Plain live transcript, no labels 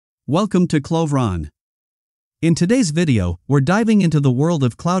Welcome to Cloveron. In today's video, we're diving into the world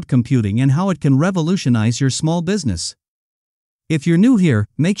of cloud computing and how it can revolutionize your small business. If you're new here,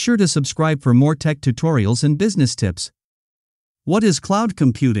 make sure to subscribe for more tech tutorials and business tips. What is cloud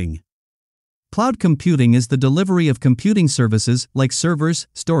computing? Cloud computing is the delivery of computing services like servers,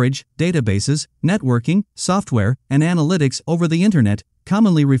 storage, databases, networking, software, and analytics over the internet,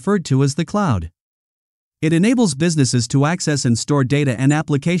 commonly referred to as the cloud. It enables businesses to access and store data and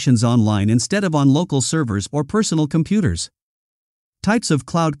applications online instead of on local servers or personal computers. Types of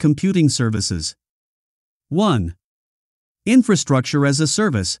cloud computing services. 1. Infrastructure as a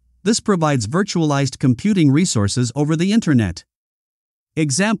service. This provides virtualized computing resources over the internet.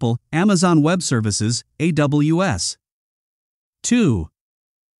 Example, Amazon Web Services, AWS. 2.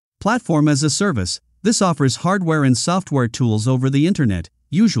 Platform as a service. This offers hardware and software tools over the internet,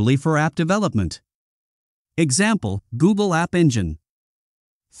 usually for app development. Example, Google App Engine.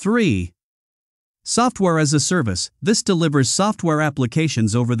 3. Software as a service. This delivers software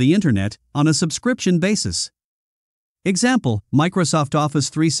applications over the internet on a subscription basis. Example, Microsoft Office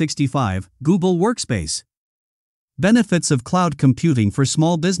 365, Google Workspace. Benefits of cloud computing for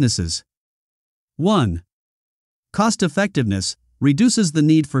small businesses. 1. Cost effectiveness. Reduces the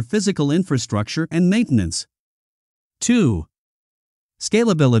need for physical infrastructure and maintenance. 2.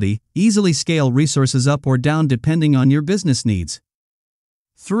 Scalability. Easily scale resources up or down depending on your business needs.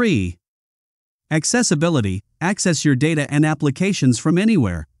 3. Accessibility. Access your data and applications from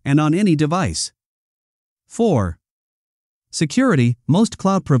anywhere and on any device. 4. Security. Most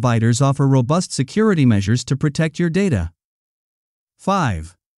cloud providers offer robust security measures to protect your data.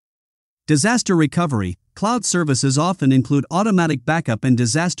 5. Disaster recovery. Cloud services often include automatic backup and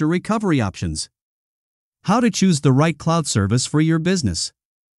disaster recovery options. How to choose the right cloud service for your business.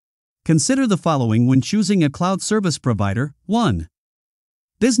 Consider the following when choosing a cloud service provider. 1.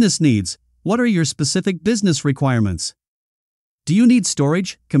 Business needs. What are your specific business requirements? Do you need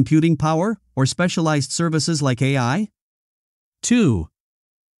storage, computing power, or specialized services like AI? 2.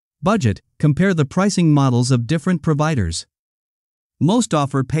 Budget. Compare the pricing models of different providers. Most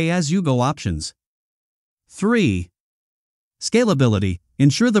offer pay-as-you-go options. 3. Scalability.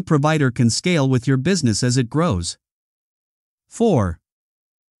 Ensure the provider can scale with your business as it grows. 4.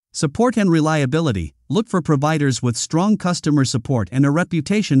 Support and reliability. Look for providers with strong customer support and a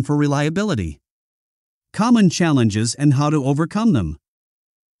reputation for reliability. Common challenges and how to overcome them.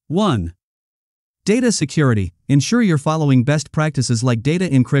 1. Data security. Ensure you're following best practices like data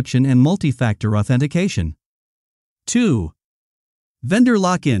encryption and multi-factor authentication. 2. Vendor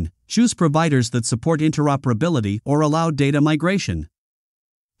lock-in. Choose providers that support interoperability or allow data migration.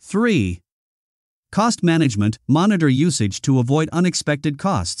 3. Cost management. Monitor usage to avoid unexpected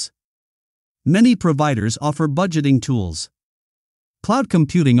costs. Many providers offer budgeting tools. Cloud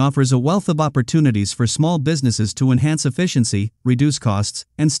computing offers a wealth of opportunities for small businesses to enhance efficiency, reduce costs,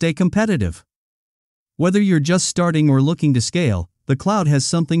 and stay competitive. Whether you're just starting or looking to scale, the cloud has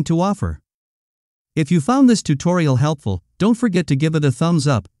something to offer. If you found this tutorial helpful, don't forget to give it a thumbs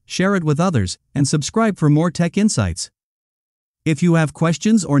up, share it with others, and subscribe for more tech insights. If you have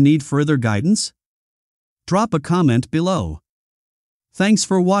questions or need further guidance, drop a comment below. Thanks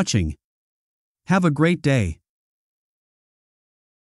for watching. Have a great day.